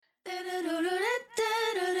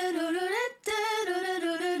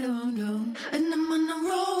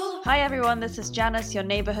Hi everyone, this is Janice, your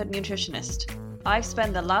neighborhood nutritionist. I've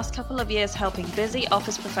spent the last couple of years helping busy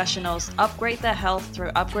office professionals upgrade their health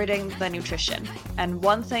through upgrading their nutrition. And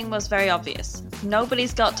one thing was very obvious.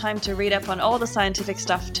 Nobody's got time to read up on all the scientific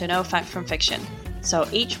stuff to know fact from fiction. So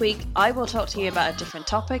each week, I will talk to you about a different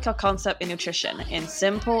topic or concept in nutrition in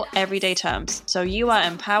simple, everyday terms, so you are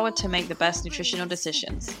empowered to make the best nutritional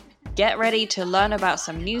decisions. Get ready to learn about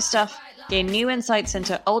some new stuff, gain new insights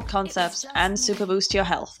into old concepts, and super boost your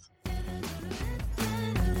health.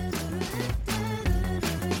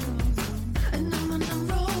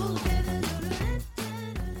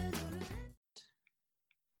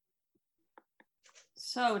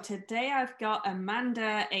 So today I've got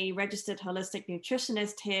Amanda, a registered holistic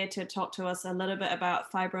nutritionist, here to talk to us a little bit about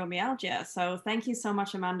fibromyalgia. So thank you so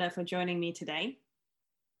much, Amanda, for joining me today.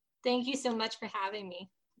 Thank you so much for having me.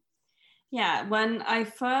 Yeah, when I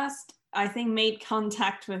first, made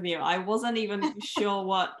contact with you, I wasn't even sure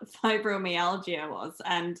what fibromyalgia was.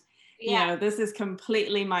 And, you know, this is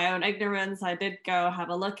completely my own ignorance. I did go have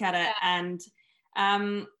a look at it. And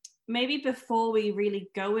maybe before we really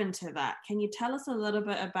go into that, can you tell us a little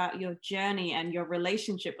bit about your journey and your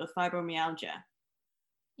relationship with fibromyalgia?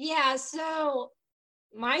 Yeah, so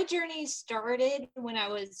my journey started when I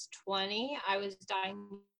was 20. I was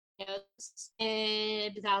diagnosed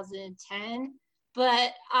in 2010,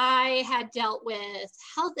 but I had dealt with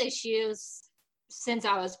health issues since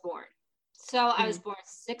I was born. So I was born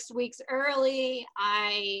 6 weeks early.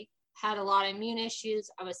 I had a lot of immune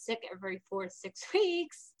issues. I was sick every 4 to 6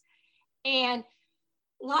 weeks. And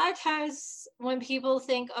a lot of times when people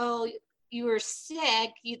think, oh, you were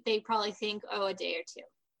sick, they probably think, oh, a day or two.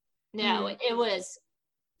 No, it was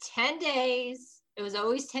 10 days. It was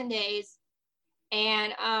always 10 days.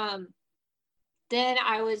 And then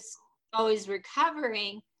I was always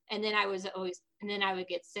recovering, and then I would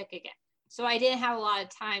get sick again. So I didn't have a lot of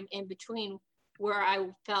time in between where I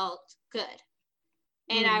felt good.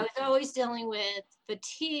 And I was always dealing with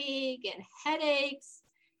fatigue and headaches.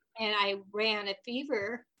 And I ran a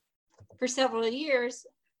fever for several years,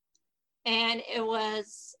 and it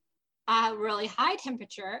was a really high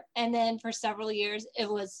temperature. And then for several years, it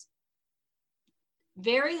was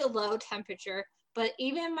very low temperature. But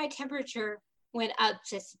even my temperature went up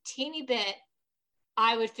just a teeny bit,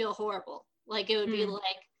 I would feel horrible. Like it would be like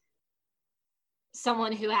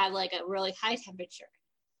someone who had like a really high temperature.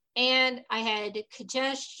 And I had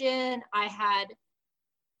congestion. I had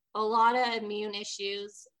a lot of immune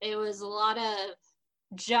issues. It was a lot of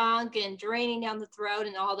junk and draining down the throat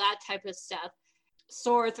and all that type of stuff,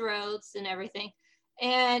 sore throats and everything.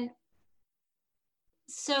 And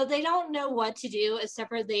so they don't know what to do except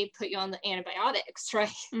for they put you on the antibiotics,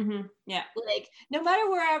 right? Yeah. Like no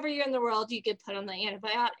matter wherever you're in the world, you get put on the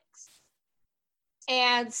antibiotics.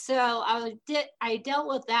 And so I dealt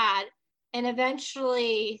with that. And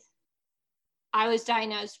eventually I was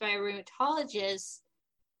diagnosed by a rheumatologist.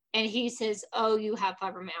 And he says, oh, you have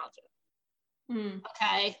fibromyalgia.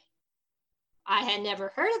 Okay. I had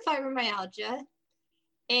never heard of fibromyalgia.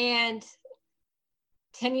 And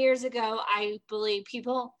 10 years ago, I believe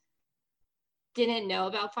people didn't know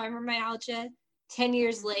about fibromyalgia. 10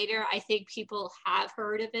 years later, I think people have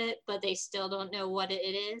heard of it, but they still don't know what it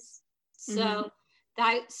is. So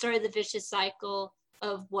that started the vicious cycle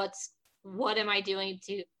of what am I doing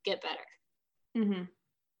to get better?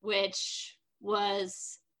 Which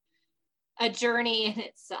was a journey in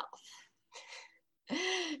itself.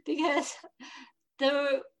 Because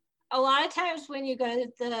a lot of times when you go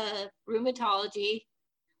to the rheumatology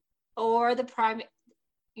or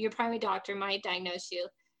your primary doctor might diagnose you,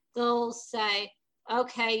 they'll say,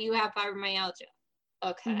 okay, you have fibromyalgia.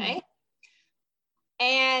 Okay.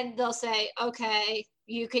 And they'll say, okay,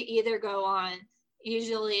 you could either go on,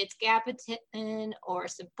 usually it's Gabapentin or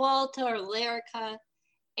Cymbalta or Lyrica.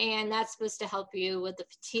 And that's supposed to help you with the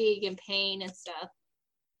fatigue and pain and stuff.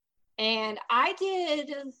 And I did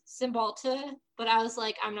Cymbalta, but I was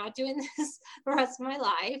like, I'm not doing this the rest of my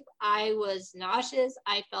life. I was nauseous.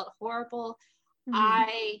 I felt horrible.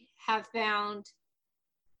 I have found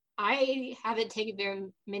I haven't taken very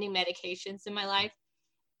many medications in my life,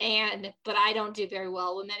 but I don't do very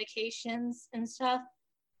well with medications and stuff.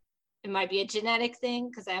 It might be a genetic thing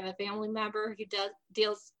because I have a family member who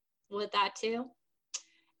deals with that too.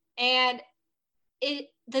 And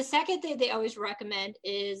the second thing they always recommend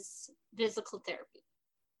is physical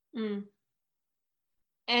therapy.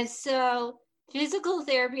 And so physical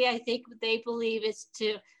therapy, I think they believe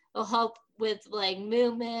will help with like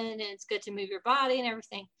movement, and it's good to move your body and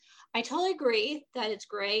everything. I totally agree that it's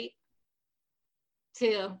great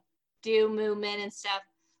to do movement and stuff,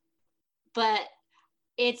 but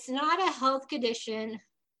it's not a health condition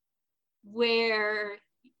where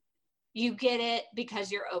you get it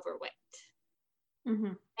because you're overweight.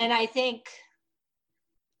 Mm-hmm. And I think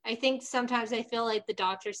sometimes I feel like the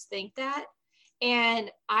doctors think that.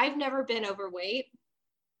 And I've never been overweight.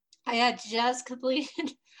 I had just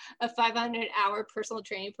completed a 500-hour personal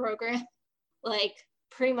training program, like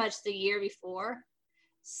pretty much the year before.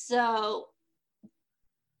 So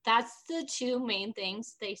that's the two main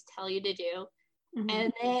things they tell you to do. Mm-hmm.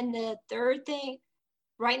 And then the third thing,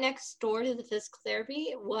 right next door to the physical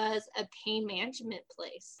therapy, was a pain management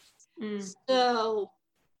place. So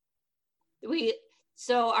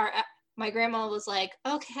my grandma was like,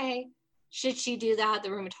 okay, should she do that? The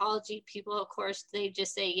rheumatology people, of course, they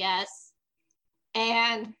just say yes.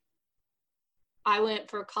 And I went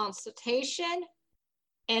for a consultation,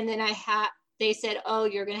 and then they said, oh,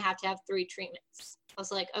 you're going to have 3 treatments. I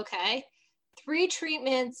was like, okay, 3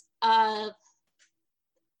 treatments of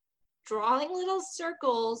drawing little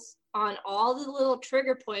circles on all the little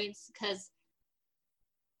trigger points, because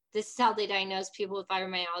this is how they diagnose people with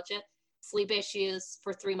fibromyalgia, sleep issues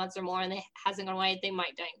for 3 months or more, and it hasn't gone away, they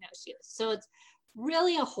might diagnose you. So it's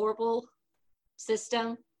really a horrible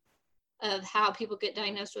system of how people get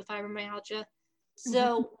diagnosed with fibromyalgia.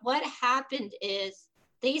 So what happened is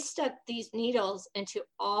they stuck these needles into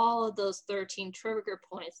all of those 13 trigger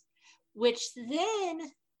points, which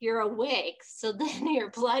then you're awake. So then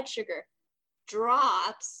your blood sugar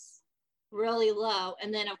drops really low.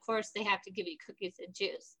 And then, of course, they have to give you cookies and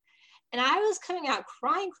juice. And I was coming out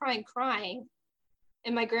crying.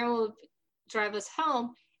 And my grandma would drive us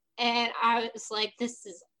home. And I was like, this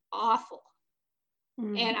is awful.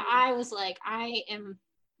 Mm-hmm. And I was like, I am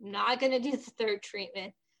not going to do the 3rd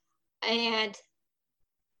treatment. And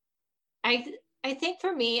I think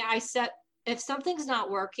for me, I said, if something's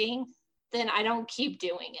not working, then I don't keep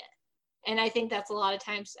doing it. And I think that's a lot of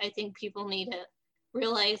times, I think people need to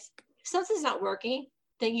realize if something's not working,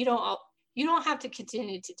 then you don't have to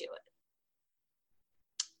continue to do it.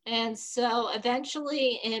 And so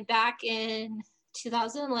eventually, back in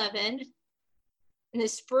 2011, in the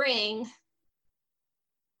spring,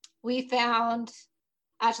 my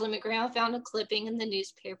grandma found a clipping in the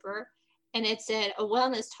newspaper, and it said a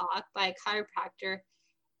wellness talk by a chiropractor.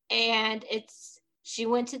 And she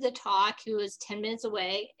went to the talk, who was 10 minutes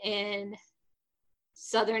away in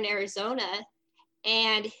southern Arizona.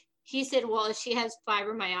 And he said, well, if she has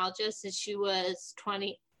fibromyalgia since she was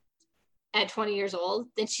 20 years old,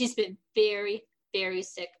 then she's been very, very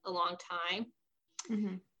sick a long time.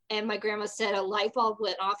 Mm-hmm. And my grandma said a light bulb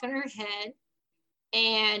went off in her head.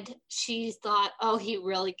 And she thought, oh, he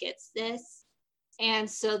really gets this. And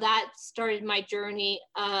so that started my journey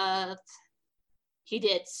of, he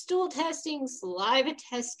did stool testing, saliva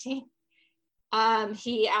testing.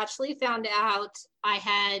 He actually found out I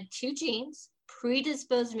had 2 genes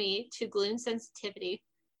predisposed me to gluten sensitivity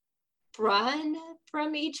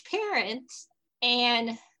from each parent.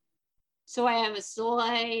 And so I have a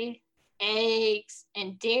soy, eggs,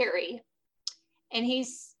 and dairy.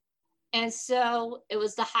 And so it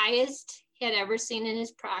was the highest he had ever seen in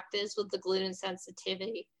his practice with the gluten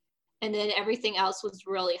sensitivity. And then everything else was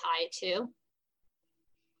really high too.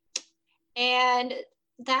 And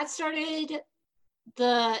that started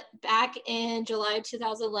back in July of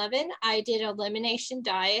 2011. I did an elimination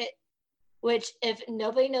diet, which, if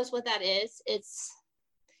nobody knows what that is, it's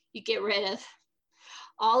you get rid of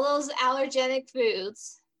all those allergenic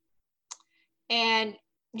foods, and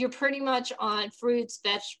you're pretty much on fruits,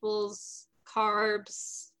 vegetables,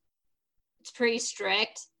 carbs. It's pretty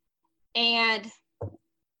strict. And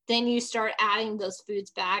then you start adding those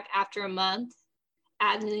foods back after a month,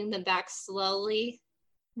 adding them back slowly.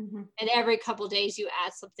 Mm-hmm. And every couple of days you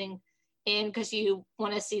add something in because you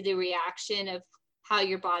want to see the reaction of how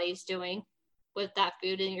your body's doing with that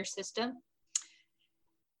food in your system.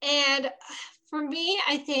 And for me,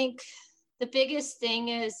 I think the biggest thing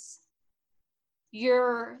is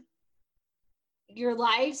your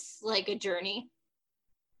life's like a journey.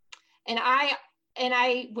 And I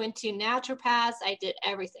went to naturopaths. I did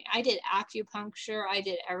everything. I did acupuncture. I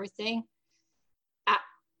did everything.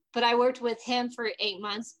 But I worked with him for 8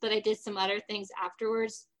 months, but I did some other things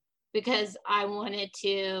afterwards because my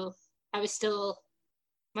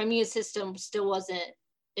immune system still wasn't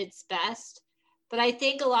its best. But I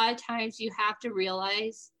think a lot of times you have to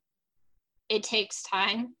realize it takes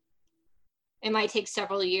time. It might take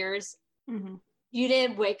several years. Mm-hmm. You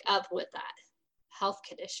didn't wake up with that health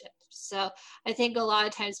condition. So I think a lot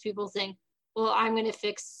of times people think, well, I'm going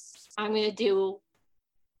to do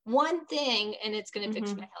one thing and it's going to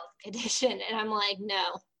fix my health condition. And I'm like,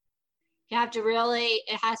 no, You have to really,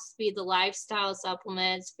 it has to be the lifestyle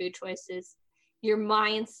supplements, food choices, your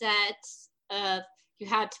mindset of you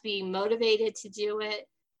have to be motivated to do it,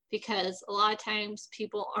 because a lot of times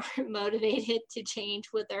people aren't motivated to change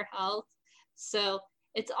with their health. So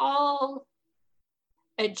it's all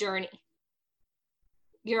a journey.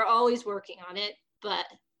 You're always working on it, but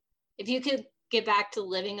if you could get back to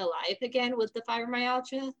living a life again with the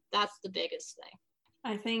fibromyalgia, that's the biggest thing.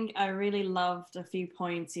 I think I really loved a few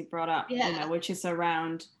points you brought up, Yeah. which is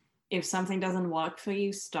around, if something doesn't work for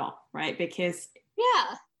you, stop, right? Because,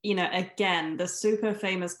 again, the super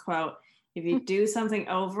famous quote, if you do something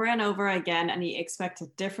over and over again and you expect a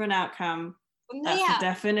different outcome, that's the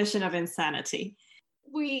definition of insanity.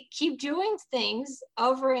 We keep doing things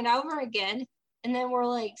over and over again, and then we're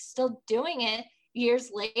like still doing it years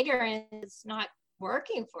later and it's not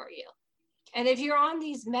working for you. And if you're on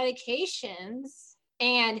these medications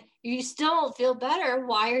and you still don't feel better,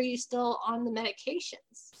 why are you still on the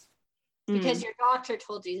medications? Because your doctor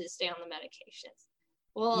told you to stay on the medications.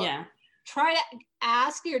 Well, try to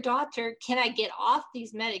ask your doctor, can I get off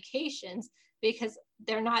these medications because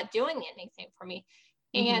they're not doing anything for me?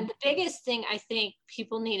 And the biggest thing I think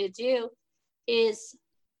people need to do is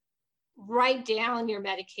write down your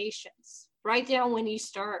medications. Write down when you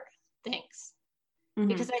start things.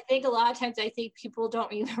 Because I think a lot of times people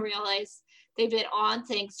don't even realize they've been on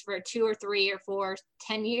things for 2 or 3 or 4,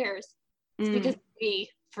 10 years. It's because we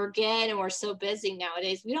forget and we're so busy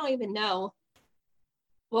nowadays. We don't even know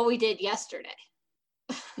what we did yesterday.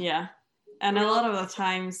 Yeah. And a lot of the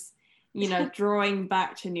times, drawing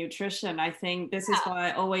back to nutrition, I think this is why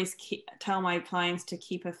I always tell my clients to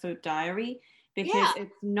keep a food diary, because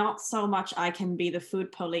it's not so much I can be the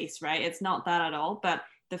food police, right? It's not that at all. But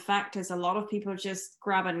the fact is, a lot of people just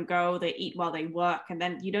grab and go, they eat while they work, and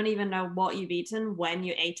then you don't even know what you've eaten, when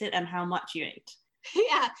you ate it, and how much you ate.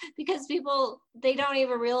 Yeah, because people, they don't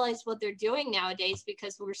even realize what they're doing nowadays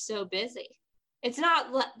because we're so busy. It's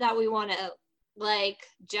not that we want to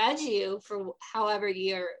judge you for however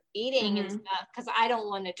you're eating and stuff, because I don't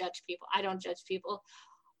want to judge people. I don't judge people,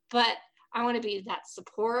 but I want to be that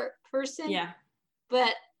support person. Yeah.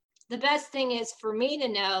 But the best thing is for me to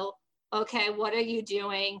know, okay, what are you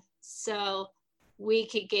doing so we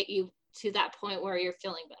could get you to that point where you're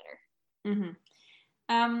feeling better.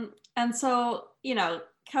 And so,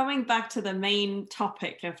 coming back to the main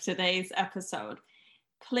topic of today's episode,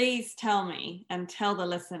 please tell me and tell the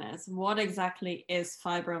listeners, what exactly is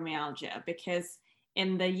fibromyalgia? Because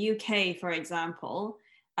in the UK, for example,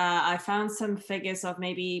 I found some figures of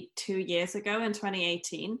maybe 2 years ago in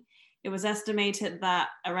 2018. It was estimated that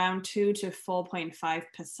around 2 to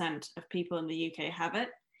 4.5% of people in the UK have it.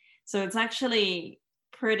 So it's actually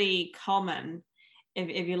pretty common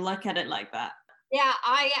if you look at it like that. Yeah,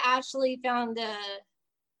 I actually found a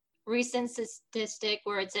recent statistic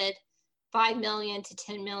where it said 5 million to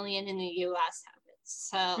 10 million in the US have it.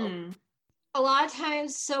 So a lot of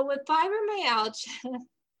times, so with fibromyalgia,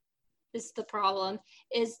 this is the problem,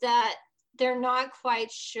 is that they're not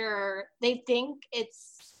quite sure. They think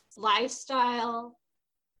it's lifestyle,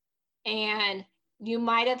 and you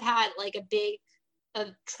might have had a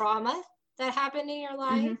trauma that happened in your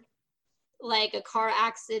life, like a car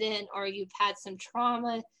accident, or you've had some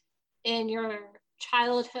trauma in your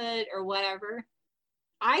childhood or whatever.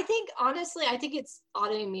 I think, honestly, it's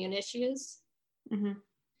autoimmune issues.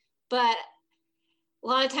 But a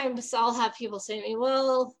lot of times I'll have people say to me,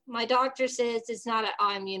 well, my doctor says it's not an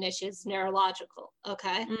autoimmune issue, it's neurological.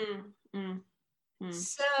 Okay.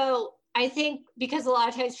 So I think because a lot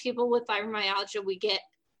of times people with fibromyalgia, we get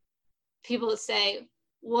people say,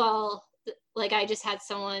 well, I just had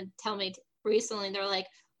someone tell me recently, they're like,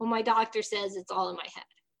 well, my doctor says it's all in my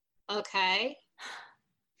head. Okay.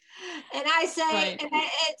 And I say, and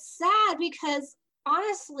it's sad because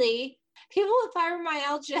honestly, people with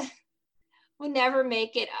fibromyalgia would never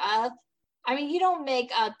make it up. I mean, you don't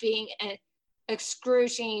make up being in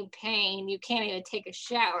excruciating pain. You can't even take a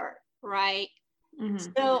shower, right?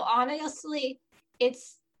 So honestly,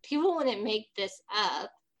 it's people wouldn't make this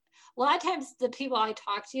up. A lot of times the people I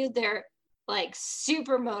talk to, they're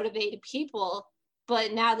super motivated people,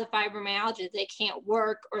 but now the fibromyalgia, they can't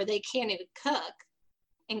work or they can't even cook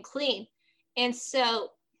and clean. And so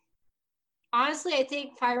honestly, I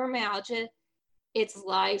think fibromyalgia, it's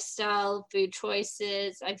lifestyle, food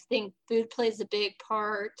choices. I think food plays a big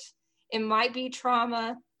part. It might be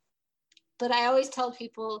trauma, but I always tell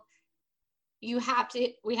people we have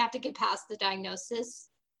to get past the diagnosis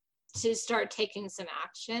to start taking some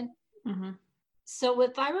action. So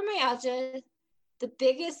with fibromyalgia, the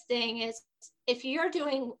biggest thing is if you're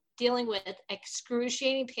doing dealing with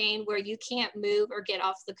excruciating pain where you can't move or get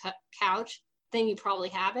off the couch, then you probably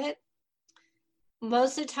have it.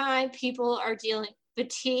 Most of the time, people are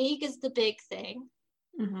fatigue is the big thing.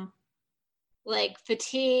 Mm-hmm. Like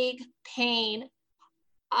fatigue, pain.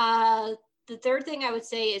 The third thing I would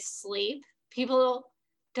say is sleep. People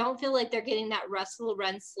don't feel like they're getting that restful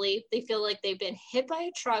REM sleep. They feel like they've been hit by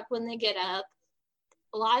a truck when they get up.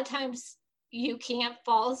 A lot of times you can't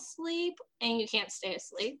fall asleep and you can't stay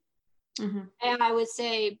asleep. Mm-hmm. And I would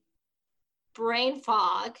say brain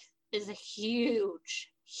fog is a huge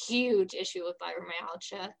issue with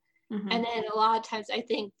fibromyalgia. Mm-hmm. And then a lot of times I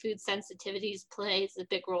think food sensitivities plays a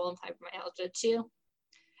big role in fibromyalgia too.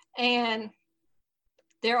 And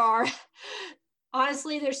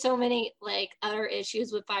honestly, there's so many like other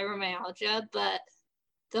issues with fibromyalgia, but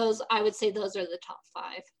I would say those are the top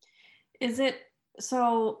 5. Is it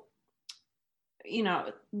so,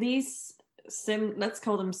 these let's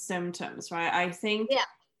call them symptoms, right? I think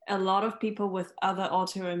a lot of people with other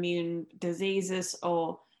autoimmune diseases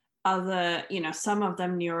or other, some of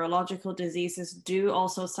them neurological diseases do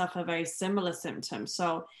also suffer very similar symptoms.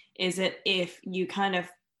 So is it if you kind of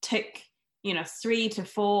tick 3 to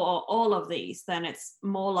 4 or all of these, then it's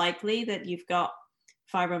more likely that you've got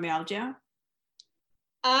fibromyalgia?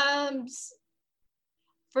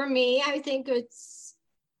 For me, I think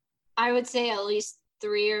I would say at least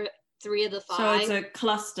 3 of the 5. So it's a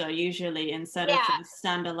cluster usually instead of a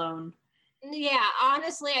standalone. Yeah,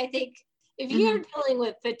 honestly, I think if you're dealing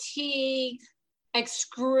with fatigue,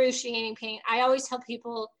 excruciating pain, I always tell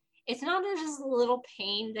people it's not just a little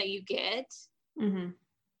pain that you get. Mm-hmm.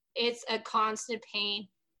 It's a constant pain.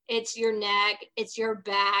 It's your neck, it's your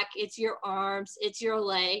back, it's your arms, it's your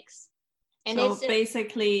legs. And so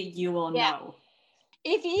basically you will know.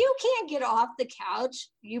 If you can't get off the couch,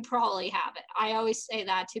 you probably have it. I always say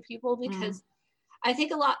that to people because I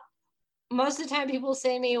think most of the time people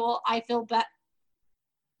say to me, well,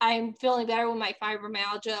 I'm feeling better with my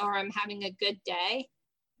fibromyalgia or I'm having a good day.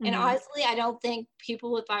 And honestly, I don't think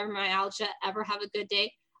people with fibromyalgia ever have a good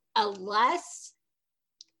day unless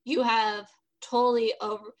you have totally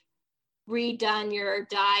redone your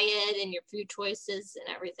diet and your food choices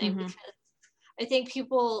and everything. Because I think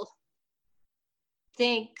people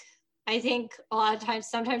I think a lot of times,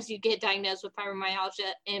 sometimes you get diagnosed with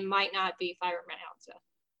fibromyalgia and might not be fibromyalgia.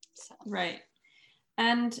 So. Right.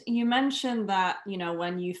 And you mentioned that,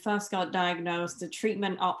 when you first got diagnosed, the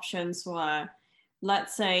treatment options were,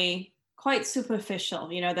 let's say, quite superficial.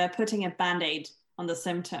 They're putting a Band-Aid on the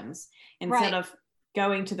symptoms instead of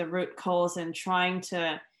going to the root cause and trying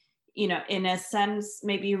to, in a sense,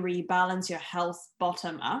 maybe rebalance your health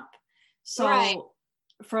bottom up. So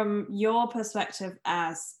from your perspective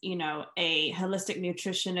as, a holistic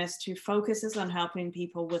nutritionist who focuses on helping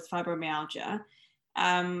people with fibromyalgia,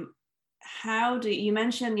 you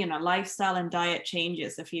mentioned, lifestyle and diet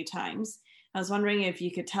changes a few times. I was wondering if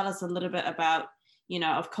you could tell us a little bit about,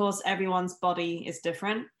 of course, everyone's body is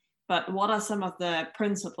different, but what are some of the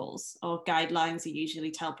principles or guidelines you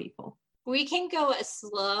usually tell people? We can go as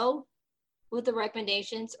slow with the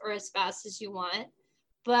recommendations or as fast as you want.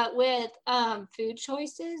 But with food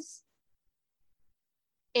choices,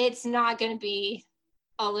 it's not going to be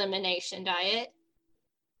elimination diet.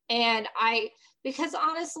 And because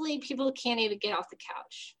honestly, people can't even get off the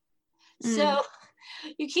couch. So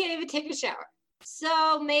you can't even take a shower.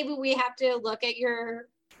 So maybe we have to look at your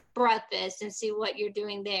breakfast and see what you're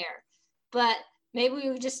doing there. But maybe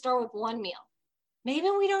we would just start with one meal. Maybe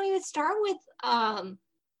we don't even start with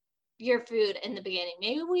your food in the beginning.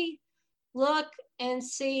 Maybe we look and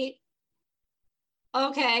see,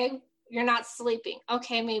 okay, you're not sleeping.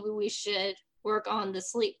 Okay, maybe we should work on the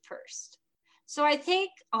sleep first. So I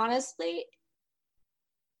think, honestly,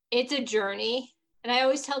 it's a journey. And I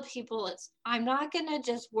always tell people I'm not going to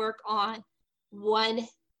just work on one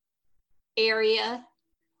area.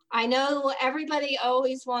 I know everybody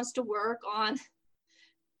always wants to work on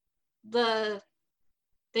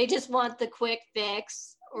they just want the quick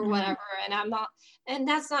fix or whatever. And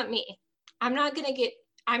that's not me. I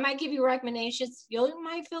might give you recommendations. You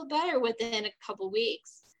might feel better within a couple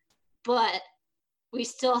weeks, but we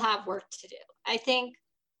still have work to do. I think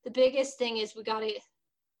the biggest thing is we got to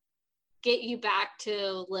get you back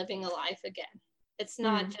to living a life again. It's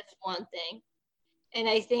not just one thing. And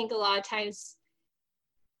I think a lot of times,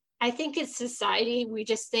 I think in society, we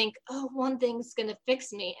just think, oh, one thing's going to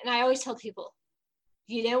fix me. And I always tell people,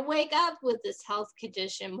 you didn't wake up with this health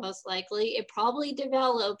condition, most likely. It probably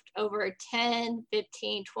developed over 10,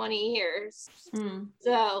 15, 20 years.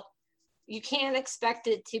 So you can't expect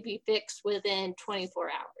it to be fixed within 24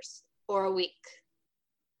 hours or a week.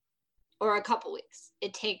 or a couple weeks.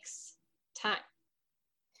 It takes time.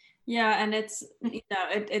 Yeah, and it's,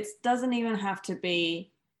 it doesn't even have to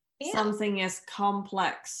be something as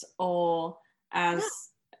complex or as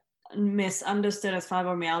misunderstood as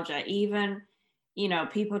fibromyalgia. Even,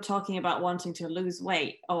 people talking about wanting to lose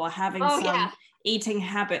weight or having some eating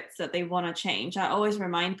habits that they want to change. I always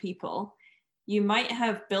remind people, you might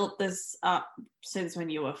have built this up since when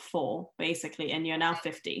you were 4, basically, and you're now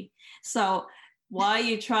 50. So why are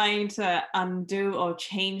you trying to undo or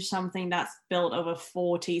change something that's built over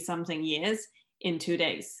 40 something years in 2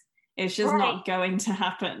 days? It's just not going to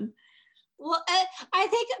happen. Well, I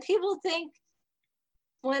think people think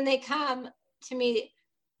when they come to me,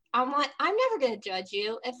 I'm like, I'm never going to judge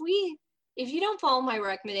you. If you don't follow my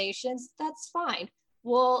recommendations, that's fine.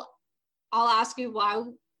 Well, I'll ask you why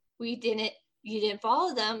you didn't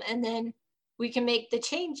follow them, and then we can make the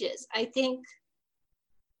changes. I think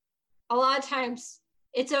a lot of times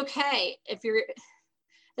it's okay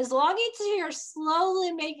as long as you're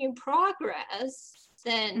slowly making progress,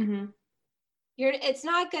 then you're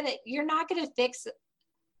not gonna fix it.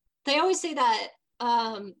 They always say that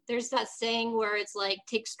there's that saying where it's like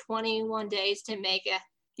takes 21 days to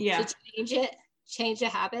change a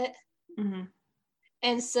habit.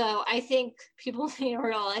 And so I think people need to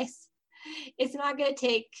realize it's not going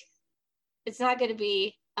to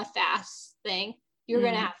be a fast thing. You're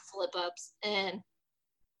going to have slip ups. And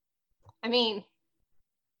going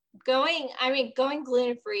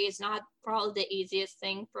gluten free is not probably the easiest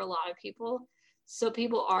thing for a lot of people. So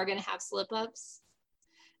people are going to have slip ups.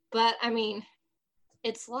 But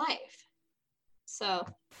it's life. So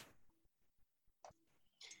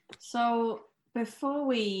before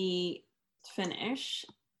we finish,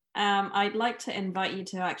 I'd like to invite you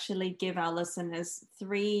to actually give our listeners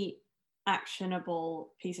 3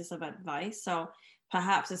 actionable pieces of advice. So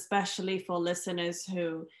perhaps especially for listeners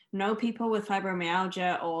who know people with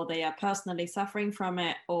fibromyalgia, or they are personally suffering from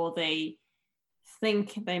it, or they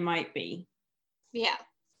think they might be. Yeah.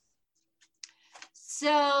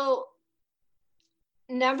 So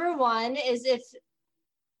number 1 is, if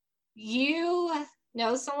you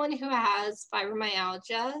know someone who has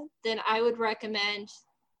fibromyalgia, then I would recommend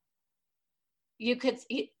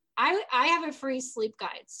I have a free sleep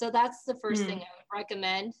guide. So that's the first thing I would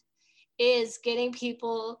recommend, is getting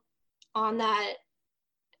people on that,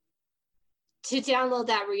 to download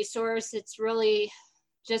that resource. It's really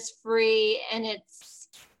just free, and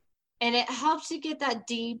it helps you get that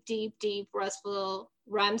deep, deep, deep restful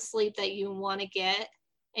REM sleep that you want to get,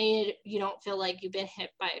 and you don't feel like you've been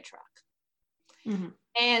hit by a truck.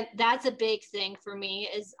 And that's a big thing for me,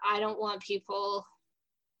 is I don't want people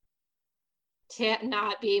to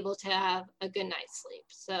not be able to have a good night's sleep.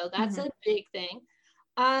 So that's a big thing.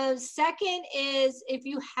 Second is, if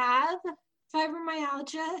you have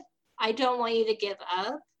fibromyalgia, I don't want you to give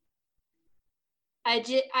up. I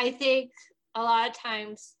think a lot of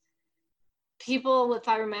times people with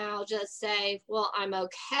fibromyalgia say, well, I'm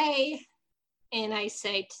okay. And I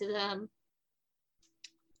say to them,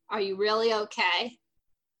 are you really okay?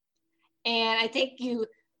 And I think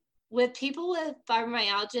with people with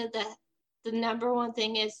fibromyalgia, the number one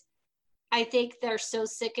thing is, I think they're so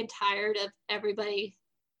sick and tired of everybody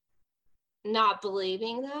not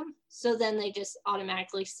believing them. So then they just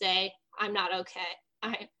automatically say, I'm not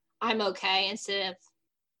okay. I'm okay, instead of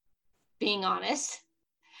being honest.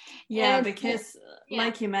 Yeah, because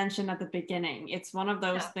like you mentioned at the beginning, it's one of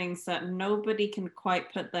those things that nobody can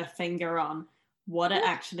quite put their finger on what it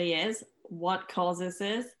actually is, what causes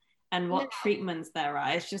it, and what treatments there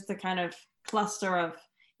are. It's just a kind of cluster of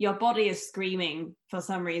your body is screaming for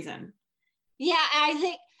some reason. Yeah, I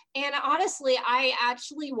think, and honestly, I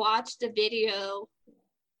actually watched a video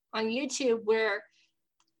on YouTube where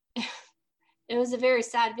it was a very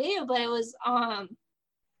sad video, but it was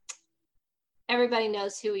everybody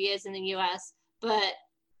knows who he is in the US, but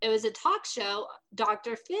it was a talk show,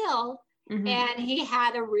 Dr. Phil, and he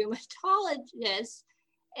had a rheumatologist,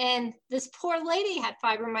 and this poor lady had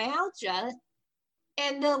fibromyalgia,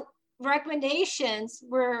 and the recommendations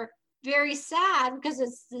were very sad, because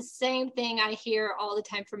it's the same thing I hear all the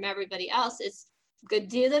time from everybody else, is go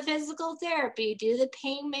do the physical therapy, do the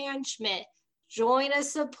pain management, join a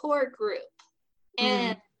support group.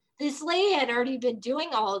 And this lady had already been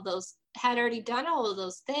doing had already done all of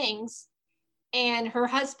those things, and her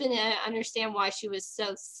husband didn't understand why she was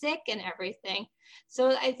so sick and everything.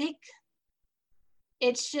 So I think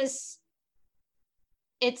it's just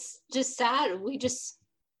sad.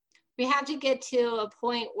 We have to get to a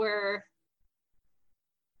point where,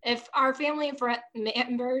 if our family and friend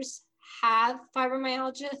members have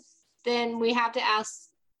fibromyalgia, then we have to ask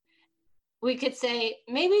we could say,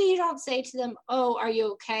 maybe you don't say to them, oh, are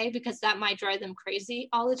you okay? Because that might drive them crazy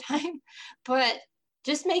all the time, but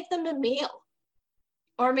just make them a meal.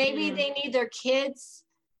 Or maybe they need their kids.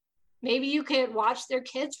 Maybe you could watch their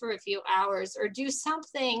kids for a few hours or do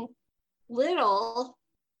something little.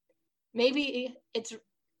 Maybe it's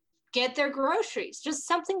get their groceries, just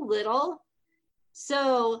something little.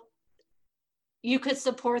 So you could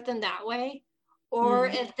support them that way. Or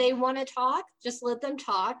if they want to talk, just let them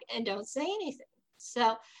talk and don't say anything.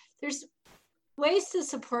 So there's ways to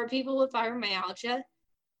support people with fibromyalgia,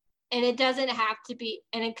 and it doesn't have to be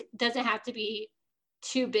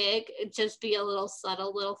too big. It just be a little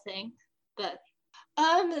subtle little thing. But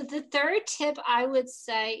the third tip I would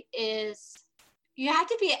say is you have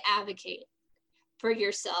to be an advocate for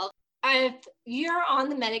yourself. If you're on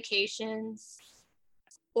the medications,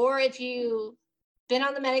 or if you've been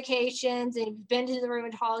on the medications and you've been to the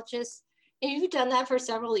rheumatologist and you've done that for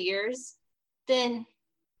several years, then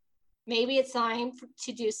maybe it's time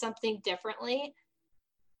to do something differently.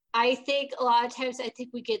 I think a lot of times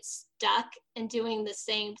we get stuck in doing the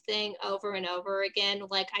same thing over and over again,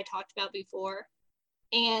 like I talked about before.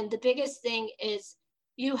 And the biggest thing is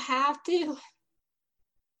you have to,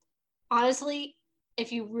 honestly,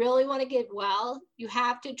 if you really want to get well, you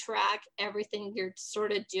have to track everything you're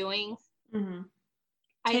sort of doing. Mm-hmm.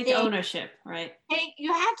 Take ownership, right?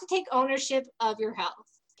 You have to take ownership of your health.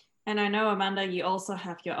 And I know, Amanda, you also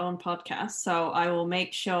have your own podcast. So I will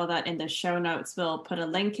make sure that in the show notes, we'll put a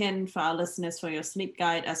link in for our listeners for your sleep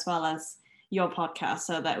guide as well as your podcast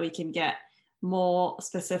so that we can get more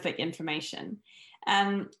specific information.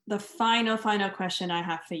 And the final question I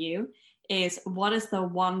have for you is, what is the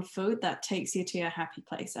one food that takes you to your happy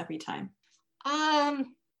place every time? Honestly,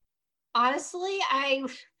 I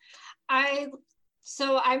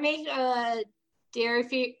make a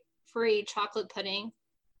dairy-free chocolate pudding.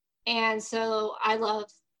 And so I would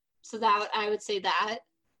say that.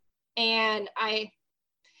 And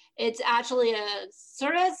it's actually a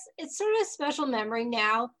sort of special memory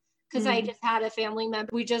now, because I just had a family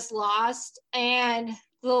member we just lost. And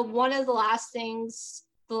the last thing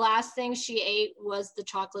she ate was the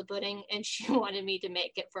chocolate pudding, and she wanted me to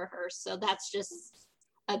make it for her. So that's just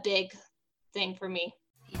a big thing for me.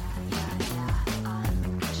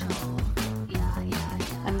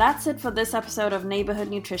 And that's it for this episode of Neighborhood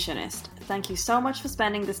Nutritionist. Thank you so much for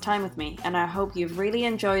spending this time with me, and I hope you've really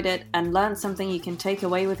enjoyed it and learned something you can take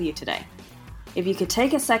away with you today. If you could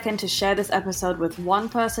take a second to share this episode with one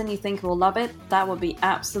person you think will love it, that would be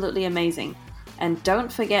absolutely amazing. And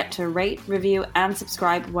don't forget to rate, review, and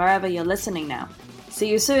subscribe wherever you're listening now. See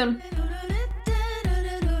you soon!